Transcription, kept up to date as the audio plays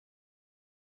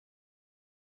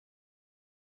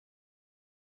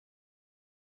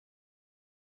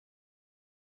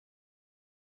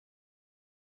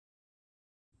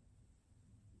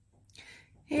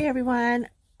Hey everyone,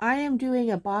 I am doing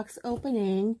a box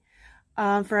opening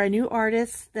for a new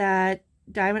artist that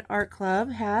Diamond Art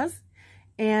Club has,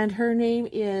 and her name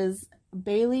is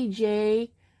Bailey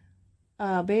J.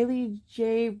 Brazia.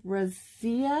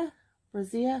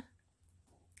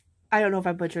 I don't know if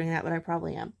I'm butchering that, but I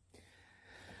probably am.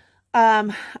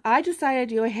 I decided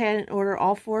to go ahead and order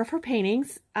all 4 of her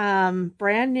paintings,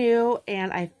 brand new,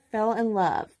 and I fell in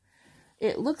love.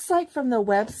 It looks like from the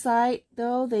website,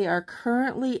 though, they are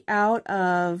currently out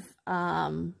of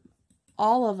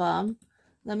all of them.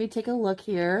 Let me take a look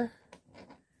here.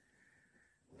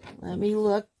 Let me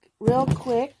look real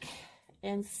quick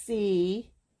and see.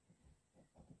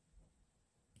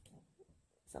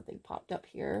 Something popped up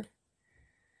here.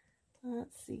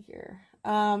 Let's see here.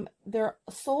 They're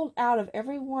sold out of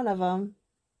every one of them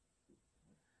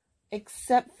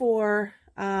except for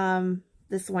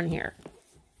this one here.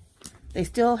 They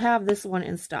still have this one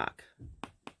in stock.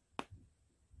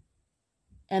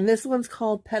 And this one's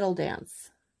called Petal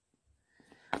Dance.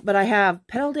 But I have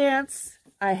Petal Dance.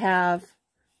 I have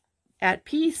At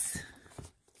Peace.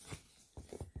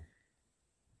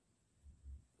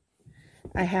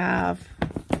 I have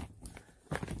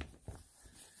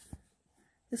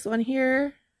this one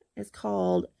here. It's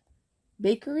called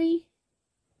Bakery.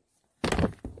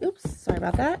 Oops, sorry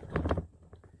about that.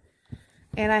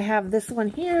 And I have this one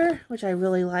here, which I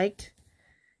really liked,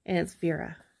 and it's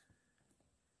Vera.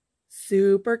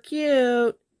 Super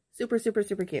cute. Super, super,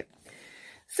 super cute.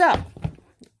 So,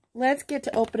 let's get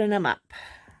to opening them up.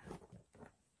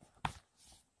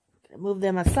 Gonna move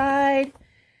them aside.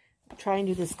 Try and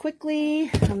do this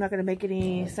quickly. I'm not going to make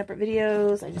any separate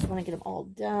videos. I just want to get them all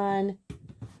done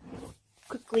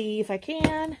quickly if I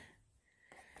can.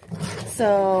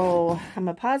 So, I'm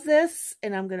going to pause this,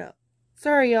 and I'm going to...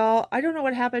 Sorry, y'all. I don't know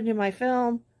what happened to my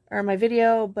film or my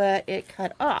video, but it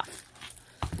cut off.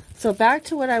 So back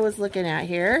to what I was looking at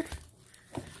here.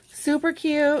 Super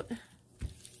cute.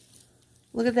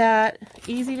 Look at that.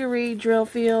 Easy to read drill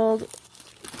field.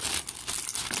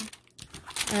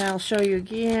 And I'll show you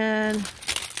again.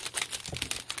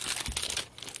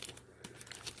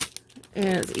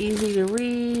 And it's easy to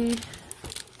read.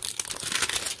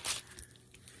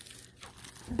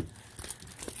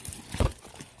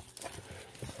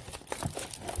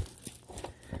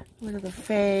 Look at the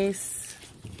face.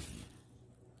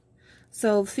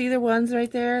 So see the ones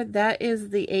right there? That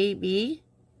is the AB.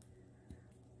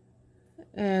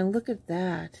 And look at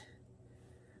that.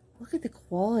 Look at the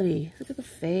quality. Look at the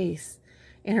face.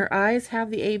 And her eyes have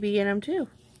the AB in them too.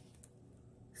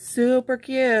 Super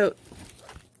cute.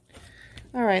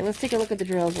 Alright, let's take a look at the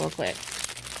drills real quick.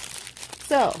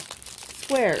 So,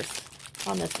 squares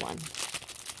on this one.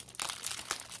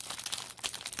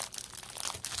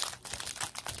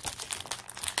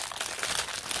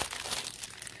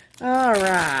 All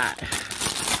right.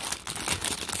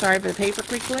 Sorry for the paper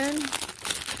crinkling.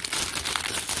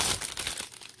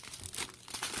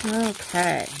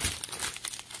 Okay.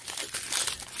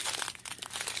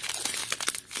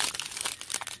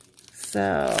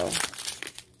 So,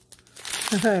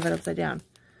 I have it upside down.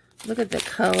 Look at the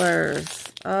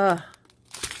colors. Oh,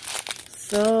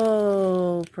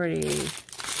 so pretty.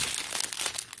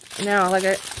 Now, like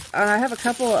I have a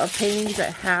couple of paintings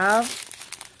that have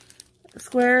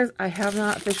squares. I have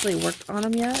not officially worked on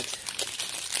them yet,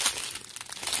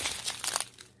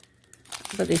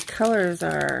 but these colors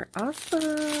are awesome.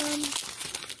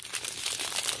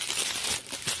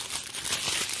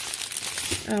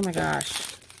 Oh my gosh,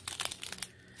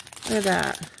 look at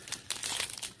that.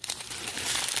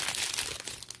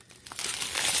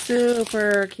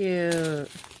 Super cute.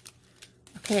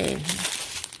 Okay,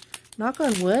 knock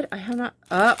on wood. I have not.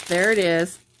 Oh, there it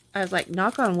is. I was like,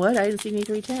 knock on wood. I didn't see any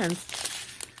 310s.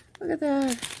 Look at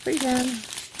that. 310.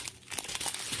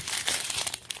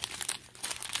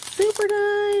 Super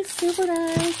nice. Super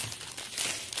nice.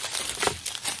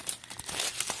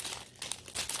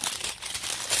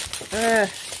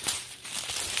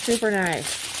 Super nice.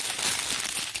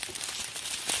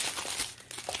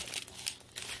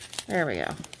 There we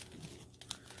go.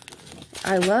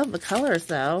 I love the colors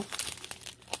though.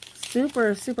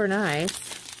 Super, super nice.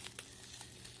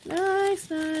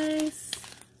 Nice, nice.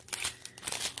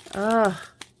 Oh,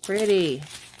 pretty.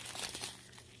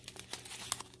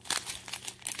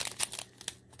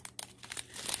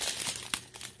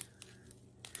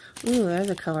 Ooh, there's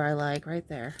a color I like right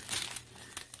there.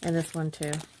 And this one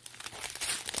too.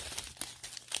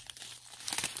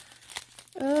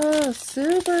 Oh,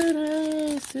 super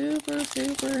nice. Super,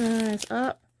 super nice.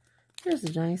 Oh, here's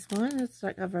a nice one. It's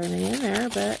not got very many in there,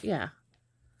 but yeah.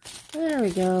 There we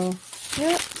go.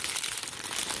 Yep.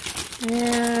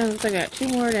 And I got 2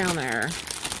 more down there.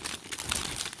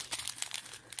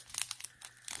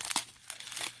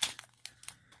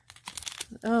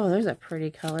 Oh, there's a pretty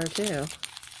color too.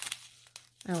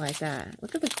 I like that.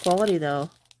 Look at the quality though.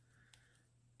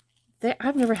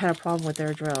 I've never had a problem with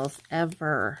their drills,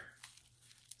 ever.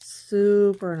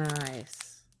 Super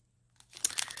nice.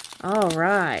 All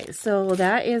right, so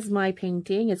that is my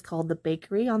painting. It's called The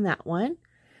Bakery on that one.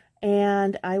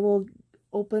 And I will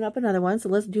open up another one. So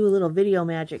let's do a little video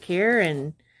magic here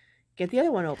and get the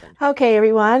other one open. Okay,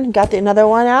 everyone, got another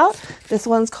one out. This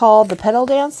one's called The Pedal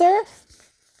Dancer.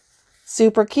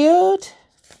 Super cute.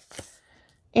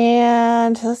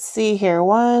 And let's see here.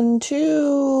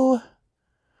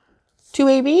 Two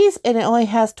ABs, and it only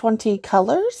has 20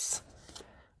 colors.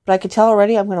 But I can tell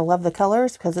already I'm going to love the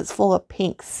colors because it's full of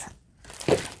pinks.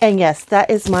 And yes, that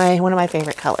is one of my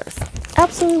favorite colors.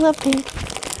 Absolutely love pink.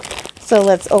 So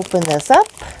let's open this up.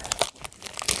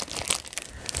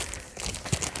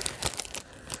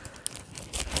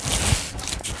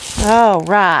 All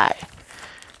right.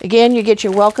 Again, you get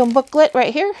your welcome booklet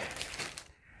right here.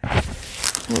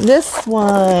 And this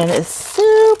one is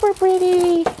super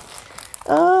pretty.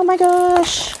 Oh my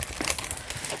gosh.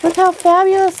 Look how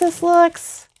fabulous this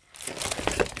looks.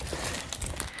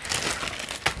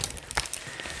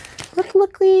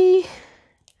 Looky.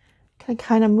 Can I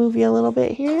kind of move you a little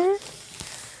bit here?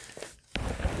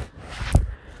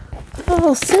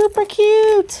 Oh, super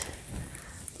cute.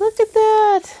 Look at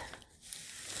that.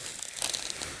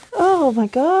 Oh my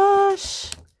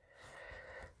gosh.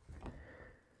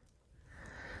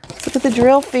 Look at the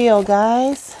drill feel,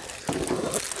 guys.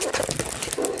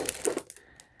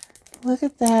 Look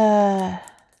at that.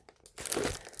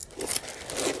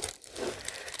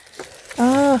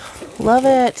 Oh, love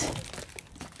it.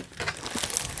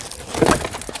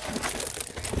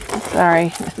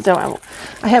 Sorry,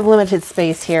 I have limited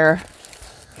space here.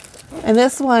 And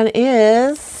this one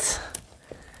is,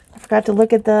 I forgot to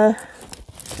look at the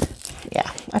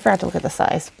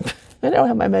size. I don't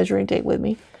have my measuring tape with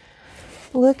me.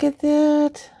 Look at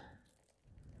that.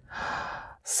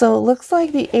 So it looks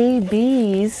like the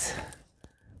ABs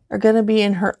are going to be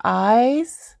in her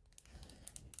eyes.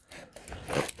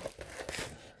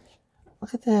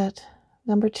 Look at that.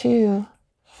 Number 2.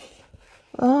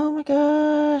 Oh my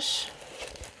gosh.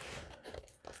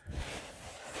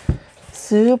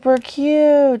 Super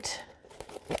cute.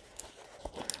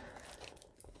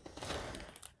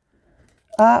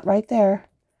 Ah, right there.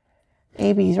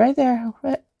 AB's right there.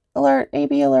 Alert,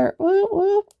 AB alert. Whoop,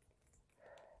 whoop.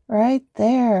 Right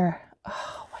there.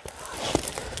 Oh my gosh.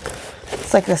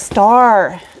 It's like a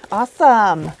star.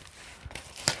 Awesome.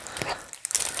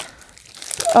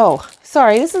 Oh,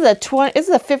 sorry. This is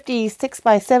a 56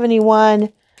 by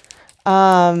 71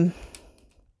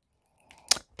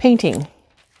 painting.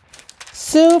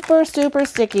 Super, super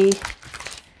sticky.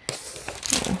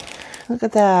 Look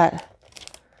at that.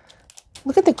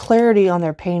 Look at the clarity on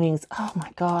their paintings. Oh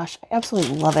my gosh. I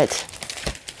absolutely love it.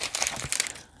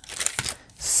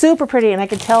 Super pretty. And I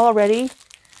can tell already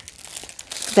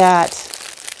that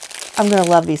I'm going to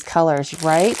love these colors,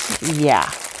 right? Yeah.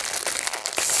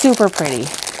 Super pretty.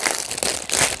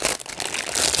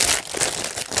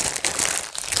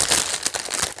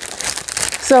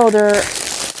 So they're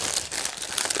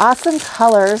awesome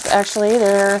colors. Actually,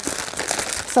 they're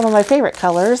some of my favorite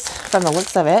colors from the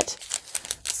looks of it.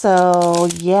 So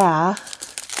yeah,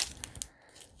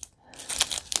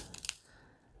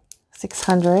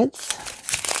 600s.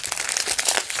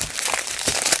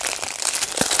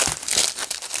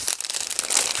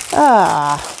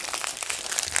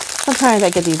 Sometimes I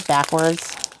get these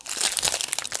backwards.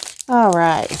 All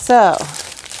right, so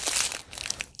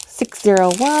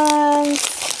 601.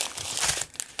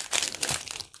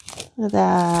 Look at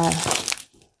that.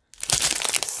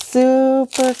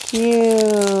 Super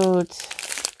cute.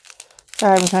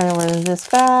 Sorry, I'm kind of running this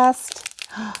fast.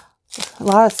 A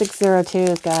lot of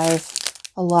 602s, guys.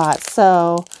 A lot.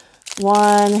 So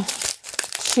 1,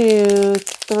 2,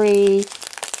 3,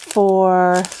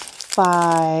 4,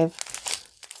 5,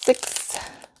 6.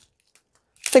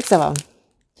 6 of them.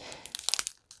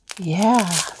 Yeah,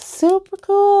 super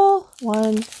cool.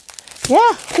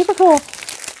 Yeah, super cool.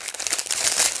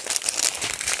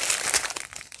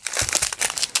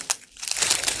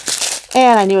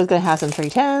 And I knew it was going to have some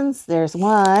 310s. There's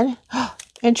one.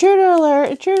 Intruder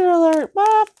alert, intruder alert.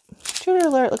 Bop. Intruder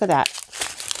alert. Look at that.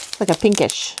 It's like a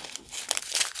pinkish.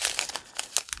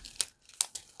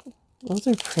 Those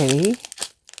are pretty.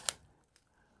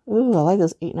 Ooh, I like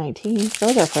those 819s.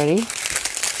 Those are pretty.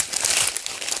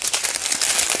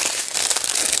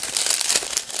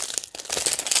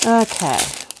 Okay.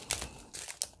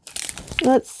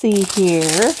 Let's see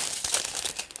here.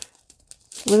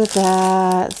 Look at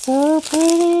that. So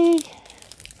pretty.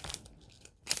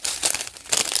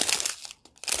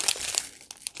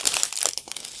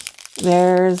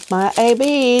 There's my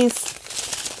ABs.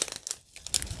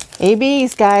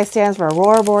 ABs, guys, stands for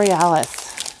Aurora Borealis.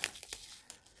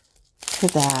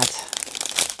 Look at that.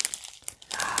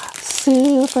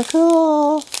 Super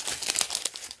cool.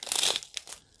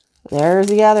 There's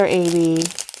the other AB.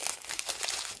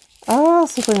 Oh,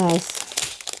 super nice.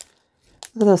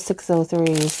 Look at those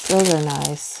 603s. Those are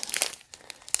nice.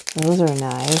 Those are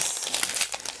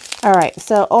nice. All right,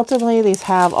 so ultimately these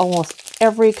have almost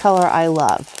every color I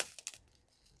love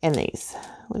in these.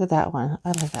 Look at that one. I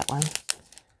like that one.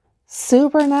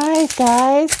 Super nice,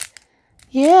 guys.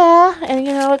 Yeah, and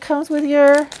you know, it comes with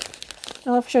your, I don't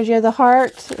know if I showed you the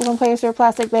heart, one placer,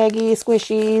 plastic baggie,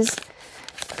 squishies,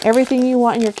 everything you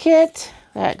want in your kit.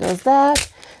 That goes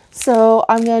that. So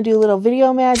I'm going to do a little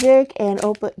video magic and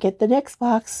get the next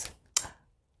box.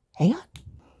 Hang on.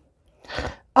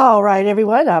 All right,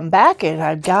 everyone, I'm back and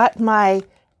I've got my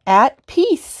At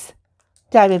Peace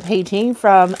diamond painting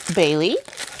from Bailey.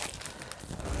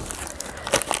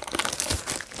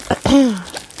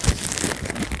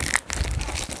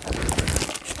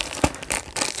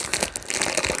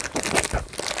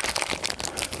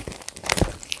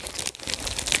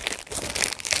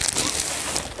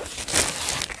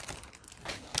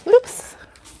 Oops.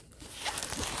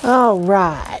 All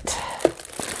right.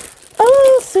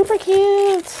 Oh, super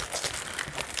cute.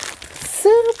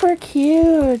 Super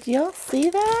cute. Y'all see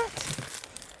that?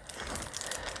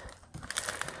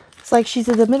 It's like she's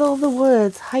in the middle of the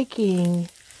woods hiking.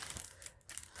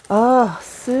 Oh,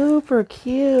 super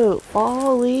cute.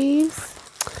 Fall leaves.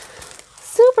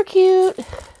 Super cute.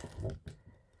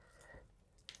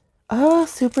 Oh,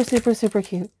 super, super, super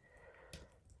cute.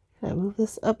 Can I move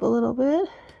this up a little bit?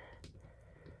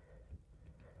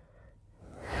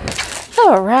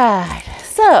 All right.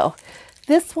 So,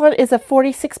 this one is a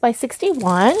 46 by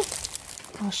 61.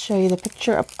 I'll show you the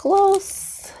picture up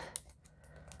close.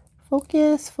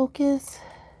 Focus, focus.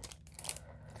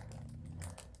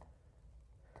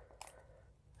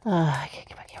 I can't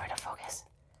get rid of focus.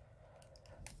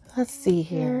 Let's see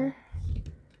here.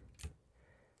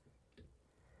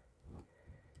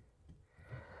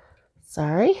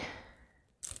 Sorry.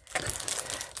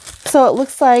 So it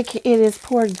looks like it is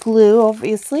poured glue,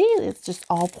 obviously. It's just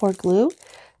all poured glue.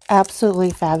 Absolutely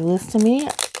fabulous to me.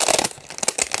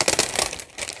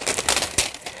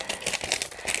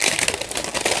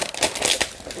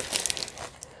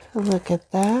 Look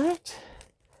at that.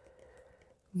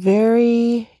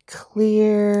 Very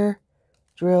clear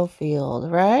drill field,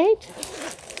 right?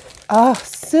 Oh,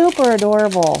 super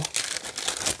adorable.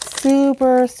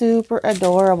 Super, super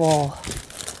adorable.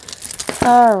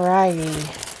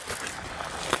 Alrighty.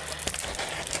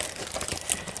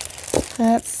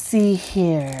 Let's see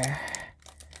here.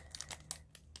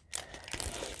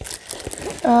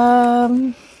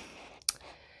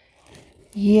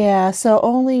 Yeah, so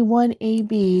only one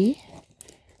AB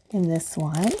in this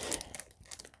one.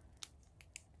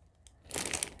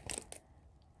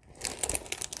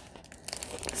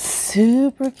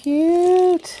 Super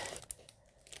cute.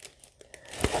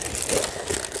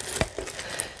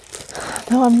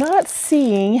 Now I'm not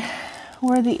seeing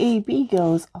where the AB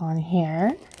goes on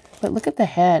here, but look at the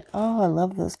head. Oh, I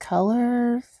love those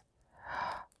colors.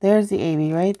 There's the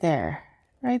AB right there.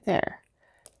 Right there.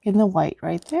 In the white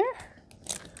right there.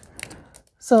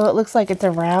 So it looks like it's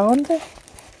around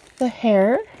the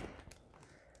hair.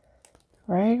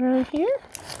 Right here.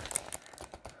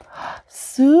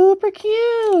 Super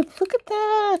cute. Look at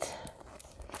that.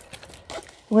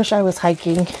 Wish I was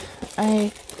hiking.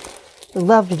 I would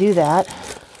love to do that.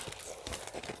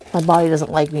 My body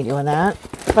doesn't like me doing that,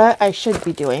 but I should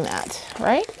be doing that,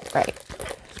 right? Right.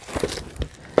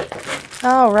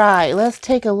 All right, let's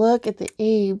take a look at the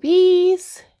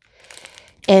ABs.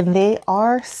 And they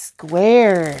are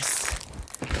squares.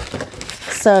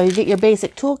 So you get your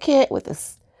basic toolkit with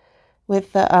this,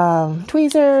 with the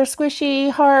tweezer, squishy,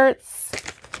 hearts,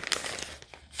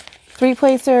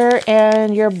 3-placer,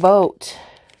 and your boat.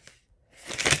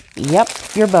 Yep,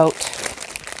 your boat.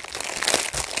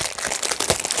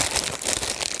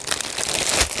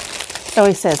 It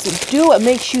always says, do what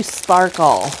makes you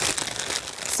sparkle.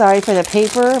 Sorry for the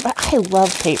paper, but I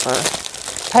love paper.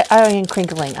 I don't even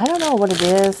crinkling. I don't know what it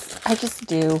is. I just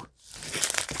do.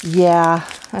 Yeah,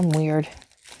 I'm weird.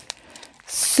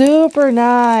 Super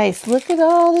nice. Look at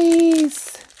all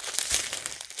these.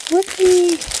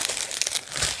 Looky.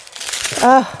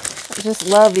 Oh, I just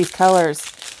love these colors.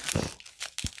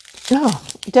 Oh,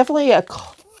 definitely a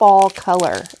fall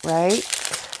color, right?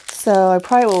 So I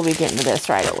probably will be getting to this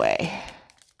right away.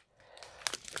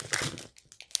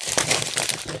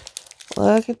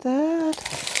 Look at that.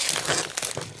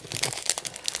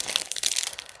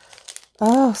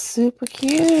 Oh, super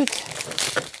cute.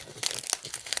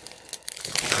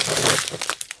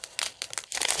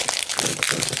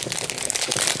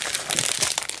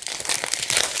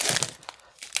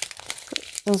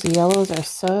 Those yellows are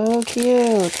so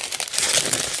cute.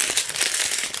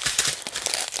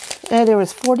 And there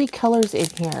was 40 colors in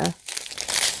here.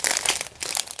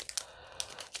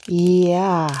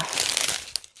 Yeah.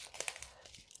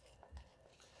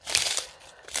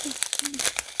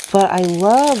 But I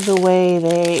love the way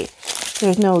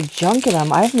there's no junk in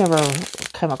them. I've never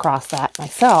come across that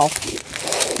myself,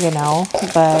 you know,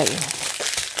 but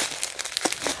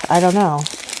I don't know.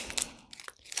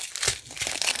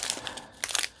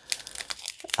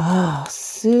 Oh,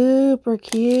 super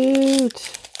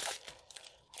cute.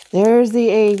 There's the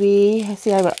AB.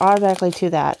 See, I would automatically to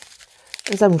that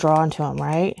as I'm drawn to them,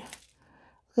 right?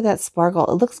 Look at that sparkle.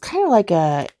 It looks kind of like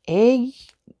a egg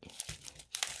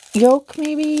yolk,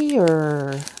 maybe,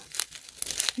 or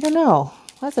I don't know.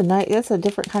 That's a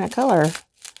different kind of color.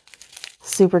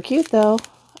 Super cute though.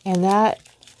 And that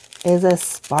is a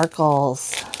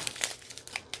sparkles.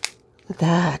 Look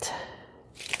at that.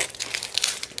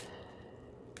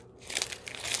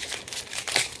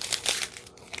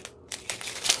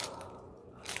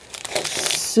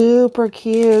 Super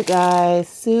cute, guys.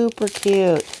 Super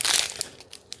cute.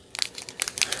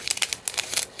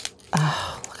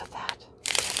 Oh, look at that.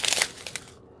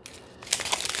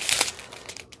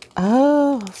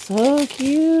 Oh, so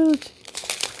cute.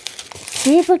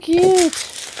 Super cute.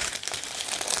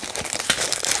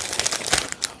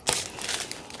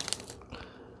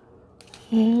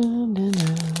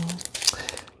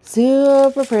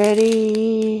 Super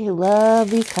pretty. Love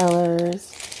these colors.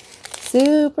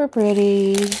 Super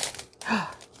pretty.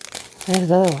 There's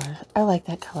the other one. I like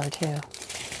that color too.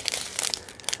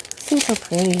 Super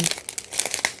pretty.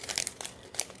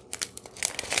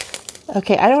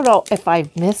 Okay, I don't know if I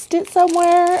missed it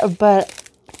somewhere, but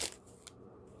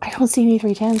I don't see any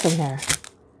 310s in there.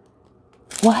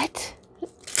 What?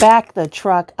 Back the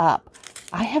truck up.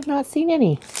 I have not seen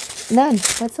any. None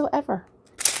whatsoever.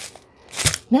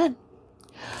 None.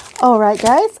 All right,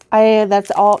 guys.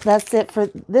 That's it for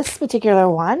this particular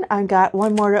one. I've got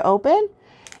one more to open,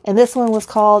 and this one was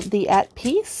called the At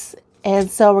Peace. And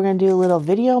so we're going to do a little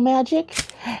video magic,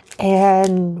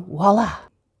 and voila.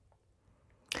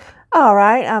 All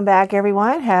right, I'm back,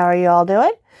 everyone. How are you all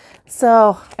doing?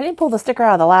 So I didn't pull the sticker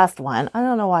out of the last one. I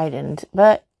don't know why I didn't,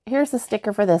 but here's the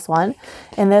sticker for this one.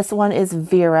 And this one is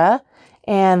Vera.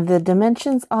 And the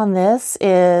dimensions on this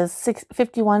is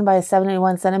 51 by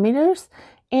 71 centimeters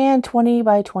and 20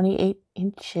 by 28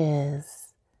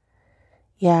 inches.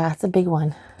 Yeah, it's a big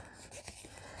one.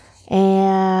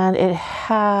 And it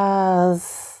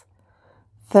has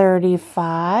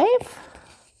 35.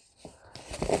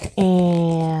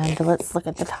 And let's look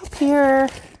at the top here.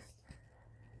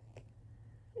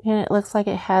 And it looks like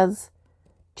it has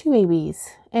 2 ABs.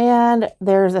 And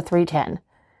there's a 310.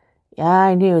 Yeah,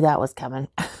 I knew that was coming.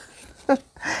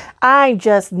 I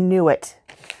just knew it.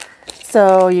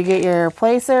 So you get your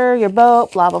placer, your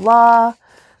boat, blah, blah, blah.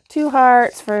 2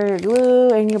 hearts for your glue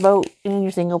and your boat and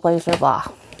your single placer, blah.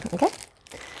 Okay.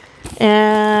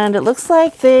 And it looks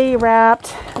like they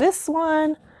wrapped this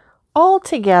one all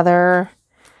together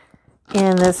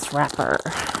in this wrapper.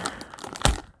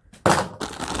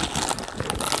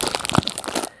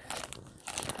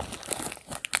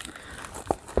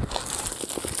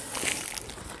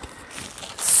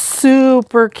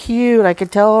 Super cute. I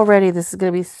could tell already this is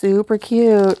going to be super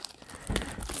cute.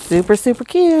 Super, super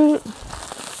cute.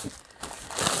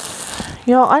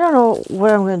 You know, I don't know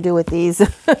what I'm going to do with these.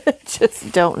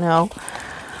 Just don't know.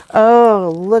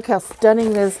 Oh, look how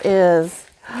stunning this is.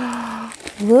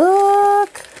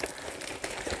 Look.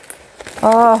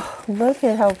 Oh, look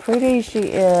at how pretty she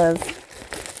is.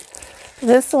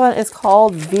 This one is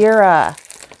called Vera.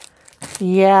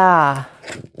 Yeah.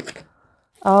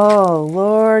 Oh,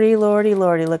 lordy, lordy,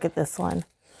 lordy. Look at this one.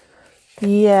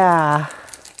 Yeah.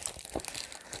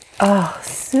 Oh,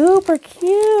 super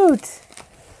cute.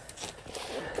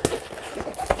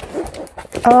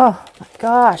 Oh, my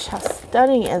gosh. How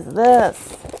stunning is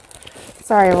this?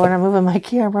 Sorry, everyone. I'm moving my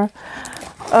camera.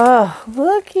 Oh,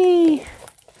 looky.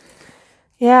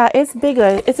 Yeah, it's big.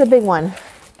 It's a big one.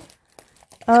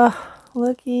 Oh,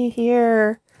 looky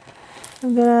here.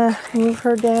 I'm going to move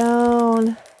her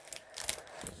down.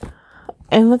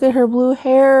 And look at her blue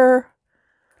hair.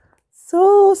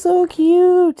 So, so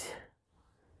cute.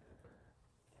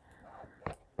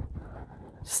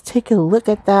 Just take a look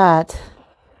at that.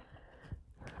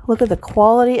 Look at the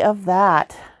quality of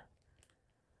that.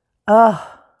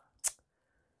 Oh,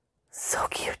 so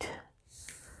cute.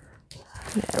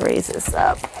 I'm going to raise this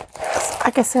up.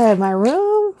 like I said, my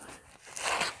room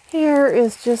here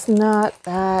is just not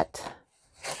that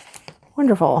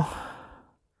wonderful.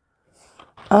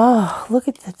 Oh, look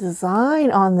at the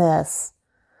design on this.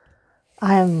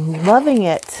 I'm loving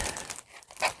it.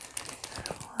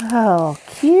 Wow,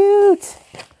 cute.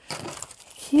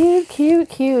 Cute, cute,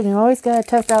 cute. And you always gotta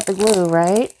test out the glue,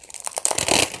 right?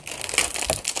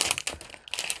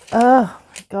 Oh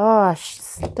my gosh,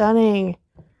 stunning.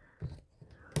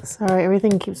 Sorry,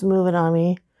 everything keeps moving on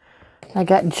me. I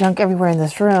got junk everywhere in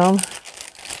this room.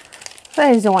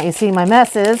 I just don't want you to see my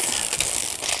messes.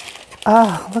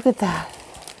 Oh, look at that.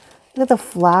 Look at the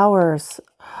flowers.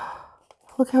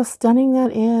 Look how stunning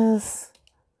that is.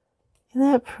 Isn't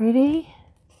that pretty?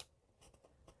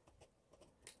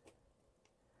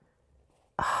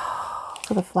 Oh,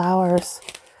 look at the flowers.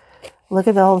 Look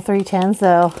at all the 310s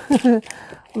though.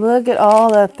 Look at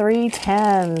all the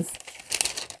 310s.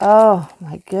 Oh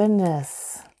my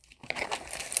goodness.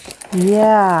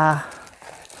 Yeah.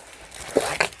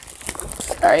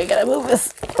 Sorry, I gotta move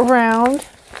this around.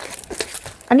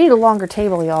 I need a longer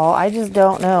table, y'all. I just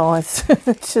don't know. It's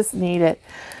just need it.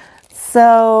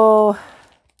 So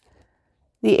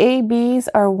the ABs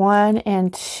are 1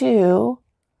 and 2.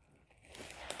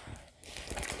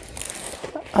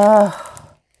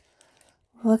 Oh,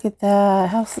 look at that.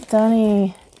 How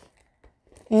stunning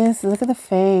is. Look at the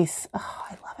face. Oh,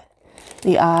 I love it.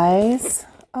 The eyes.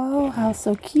 Oh, how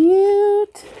so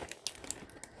cute.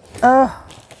 Oh.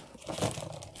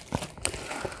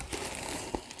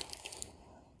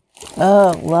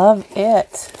 Oh, love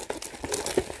it.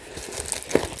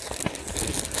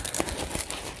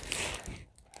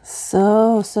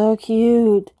 So, so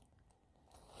cute.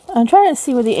 I'm trying to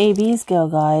see where the ABs go,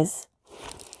 guys.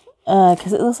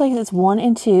 Because it looks like it's 1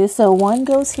 and 2. So 1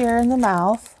 goes here in the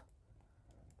mouth.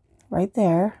 Right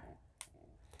there.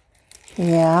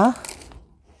 Yeah.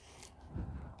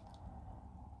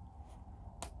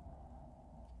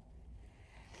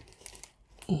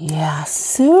 Yeah,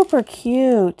 super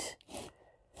cute.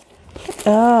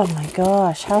 Oh my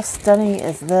gosh, how stunning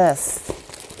is this?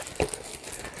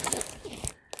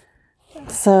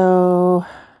 So,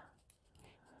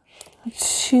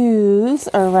 shoes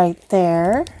are right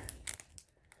there.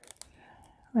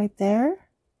 Right there.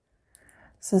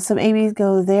 So some ABs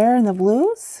go there in the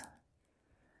blues.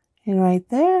 And right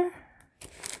there.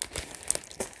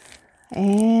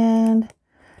 And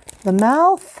the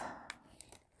mouth.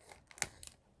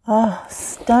 Oh,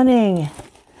 stunning.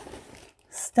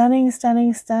 Stunning,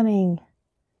 stunning, stunning.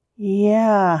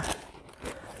 Yeah.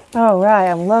 All right,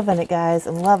 I'm loving it, guys.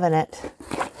 I'm loving it.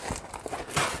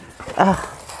 Oh,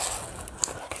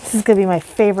 this is going to be my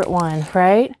favorite one,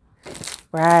 right?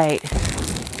 Right.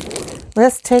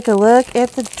 Let's take a look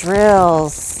at the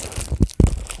drills.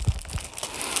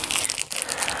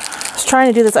 I was trying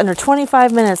to do this under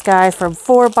 25 minutes, guys, for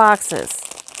 4 boxes.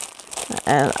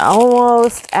 And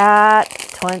almost at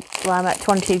 20, well, I'm at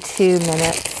 22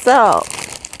 minutes. So,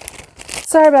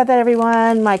 sorry about that,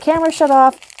 everyone. My camera shut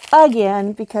off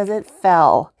again because it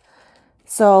fell.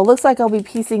 So, looks like I'll be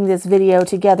piecing this video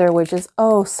together, which is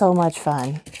oh so much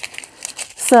fun.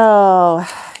 So,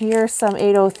 here's some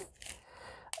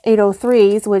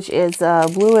 803s, which is a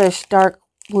bluish dark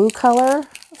blue color.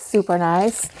 Super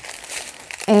nice.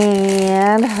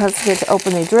 And let's get to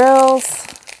open the drills.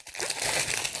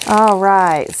 All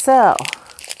right, so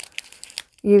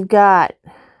you've got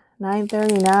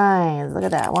 939s. Look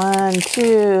at that. 1,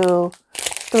 2,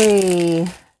 3,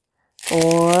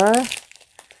 4,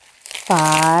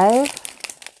 5,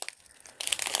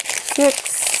 6.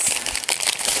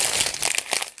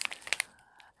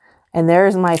 And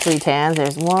there's my 310s.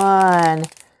 There's 1,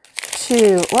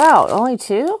 2. Wow, only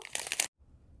 2?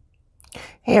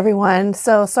 Hey everyone.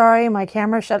 So sorry, my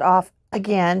camera shut off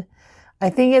again. I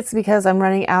think it's because I'm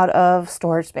running out of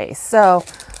storage space. So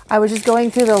I was just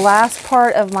going through the last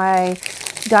part of my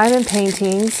diamond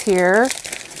paintings here.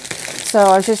 So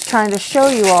I was just trying to show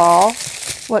you all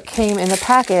what came in the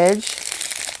package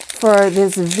for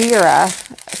this Vera.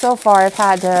 So far I've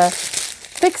had to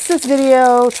fix this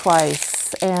video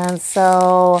twice. And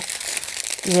so,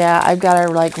 yeah, I've got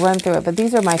to like run through it. But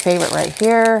these are my favorite right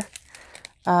here.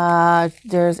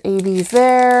 There's ABs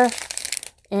there.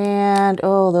 And,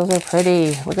 oh, those are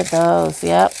pretty. Look at those.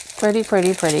 Yep. Pretty,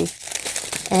 pretty, pretty.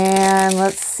 And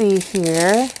let's see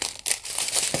here.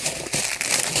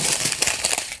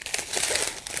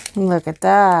 Look at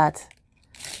that.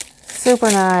 Super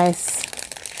nice.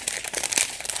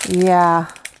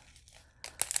 Yeah.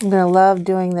 I'm going to love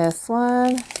doing this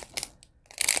one.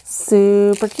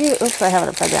 Super cute. Oops, I have it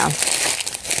upside down.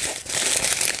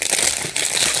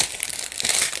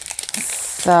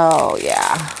 So,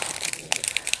 yeah.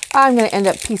 I'm going to end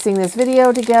up piecing this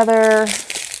video together.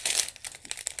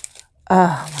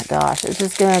 Oh my gosh, it's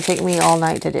just going to take me all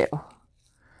night to do.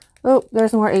 Oh,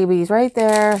 there's more ABs right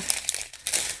there.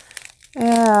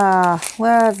 Yeah,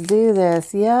 let's do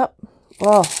this. Yep.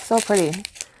 Oh, so pretty.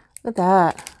 Look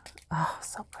at that. Oh,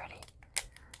 so pretty.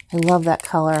 I love that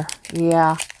color.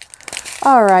 Yeah.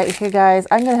 All right, you guys,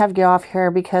 I'm going to have to get off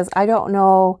here because I don't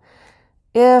know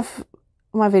if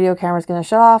my video camera is going to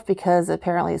shut off because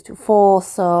apparently it's too full.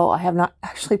 So I have not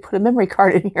actually put a memory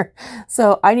card in here.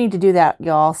 So I need to do that,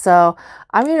 y'all. So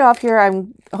I'm going to get off here. I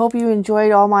hope you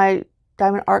enjoyed all my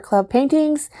Diamond Art Club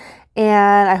paintings.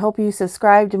 And I hope you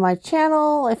subscribe to my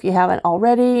channel if you haven't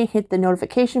already. Hit the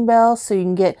notification bell so you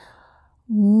can get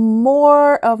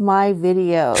more of my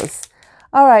videos.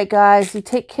 All right, guys, you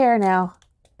take care now.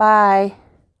 Bye.